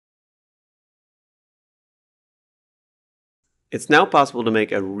It's now possible to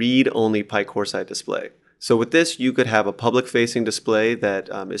make a read-only PI Coresight display. So with this, you could have a public-facing display that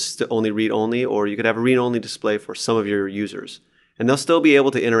is only read-only, or you could have a read-only display for some of your users. And they'll still be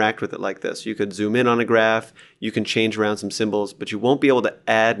able to interact with it like this. You could zoom in on a graph, you can change around some symbols, but you won't be able to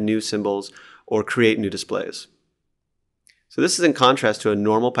add new symbols or create new displays. So this is in contrast to a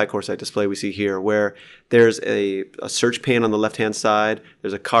normal PI Coresight display we see here, where there's a search pane on the left-hand side,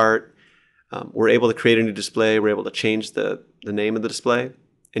 there's a cart, we're able to create a new display, we're able to change the name of the display.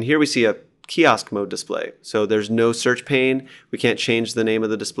 And here we see a Kiosk-mode display. So there's no search pane, we can't change the name of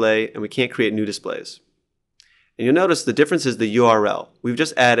the display, and we can't create new displays. And you'll notice the difference is the URL. We've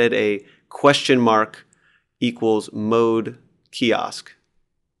just added a question mark equals mode kiosk,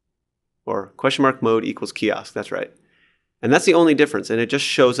 or question mark mode equals kiosk, that's right. And that's the only difference, and it just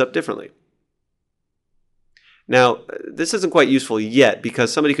shows up differently. Now, this isn't quite useful yet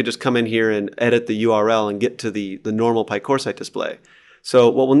because somebody could just come in here and edit the URL and get to the normal PI Coresight display. So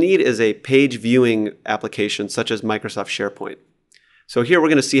what we'll need is a page viewing application such as Microsoft SharePoint. So here we're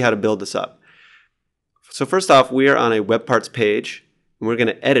going to see how to build this up. So first off, we are on a web parts page, and we're going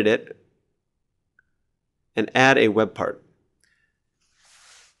to edit it and add a web part.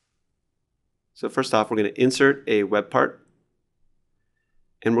 So first off, we're going to insert a web part.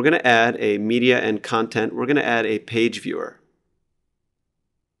 And we're going to add a media and content. We're going to add a page viewer.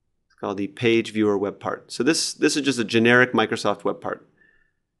 It's called the page viewer web part. So this is just a generic Microsoft web part.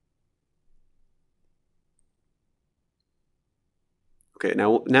 Okay,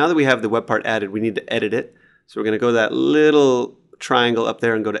 now that we have the web part added, we need to edit it. So we're going to go to that little triangle up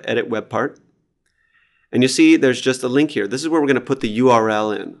there and go to edit web part. And you see there's just a link here. This is where we're going to put the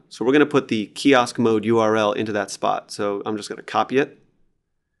URL in. So we're going to put the kiosk mode URL into that spot. So I'm just going to copy it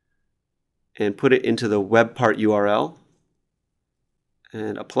and put it into the web part URL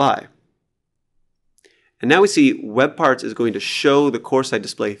and apply. And now we see web parts is going to show the Coresight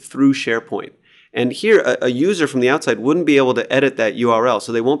display through SharePoint. And here a user from the outside wouldn't be able to edit that URL,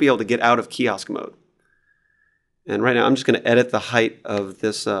 so they won't be able to get out of kiosk mode. And right now I'm just going to edit the height of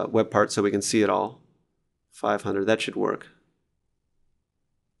this web part so we can see it all. 500, that should work.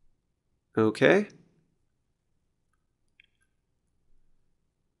 Okay.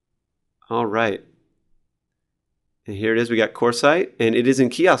 All right. And here it is, we got Coresight, and it is in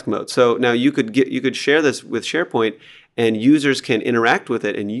kiosk mode. So now you could share this with SharePoint, and users can interact with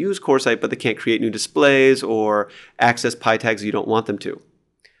it and use Coresight, but they can't create new displays or access PI tags you don't want them to.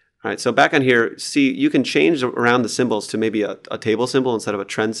 All right, so back on here, see, you can change around the symbols to maybe a table symbol instead of a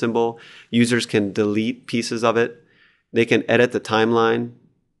trend symbol. Users can delete pieces of it. They can edit the timeline.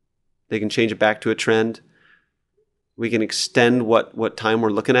 They can change it back to a trend. We can extend what time we're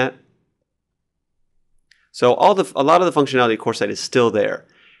looking at. So a lot of the functionality of Coresight is still there.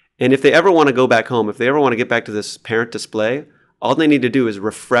 And if they ever want to go back home, if they ever want to get back to this parent display, all they need to do is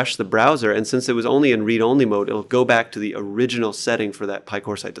refresh the browser, and since it was only in read-only mode, it'll go back to the original setting for that PI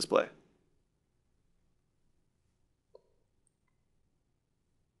Coresight display.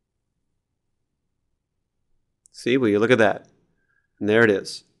 See, will you look at that? And there it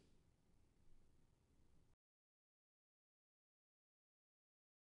is.